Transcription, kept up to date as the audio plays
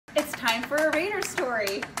time for a Raider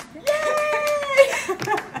story. Yay!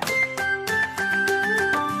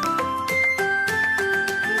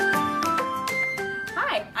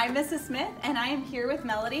 Hi, I'm Mrs. Smith, and I am here with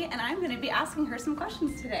Melody, and I'm going to be asking her some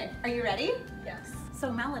questions today. Are you ready? Yes.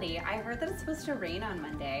 So Melody, I heard that it's supposed to rain on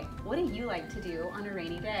Monday. What do you like to do on a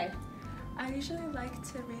rainy day? I usually like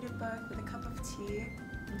to read a book with a cup of tea.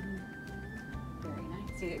 Very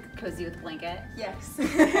nice. You get cozy with a blanket. Yes.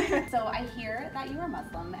 So I hear that you are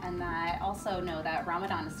Muslim, and I also know that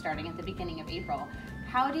Ramadan is starting at the beginning of April.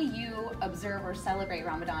 How do you observe or celebrate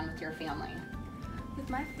Ramadan with your family? With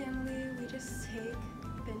my family, we just take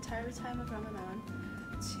the entire time of Ramadan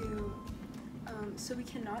to, so we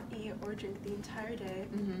cannot eat or drink the entire day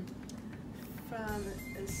from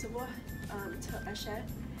Subuh till Isha.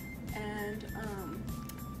 And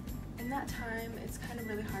in that time, it's kind of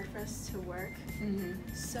really hard for us to work.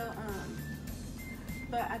 So,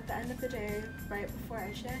 but at the end of the day, right before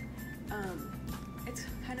Isha, it's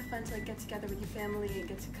kind of fun to like get together with your family and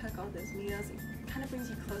get to cook all those meals. It kind of brings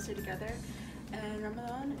you closer together. And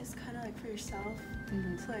Ramadan is kind of like for yourself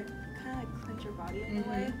to like kind of like cleanse your body in a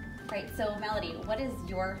way. Right. So Melody, what is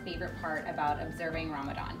your favorite part about observing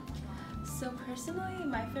Ramadan? So personally,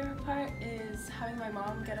 my favorite part is having my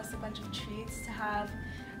mom get us a bunch of treats to have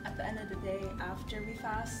at the end of the day after we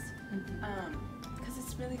fast. Because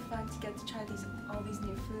it's really fun to get to try all these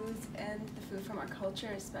new foods and the food from our culture,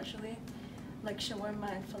 especially like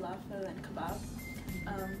shawarma and falafel and kebab.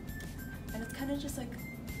 And it's kind of just like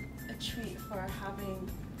a treat for having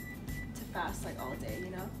to fast like all day, you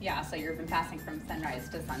know? Yeah, so you've been fasting from sunrise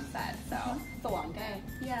to sunset, so it's a long day.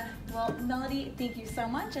 Yeah. Well, Melody, thank you so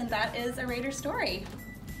much, and that is a Raider story.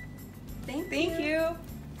 Thank you.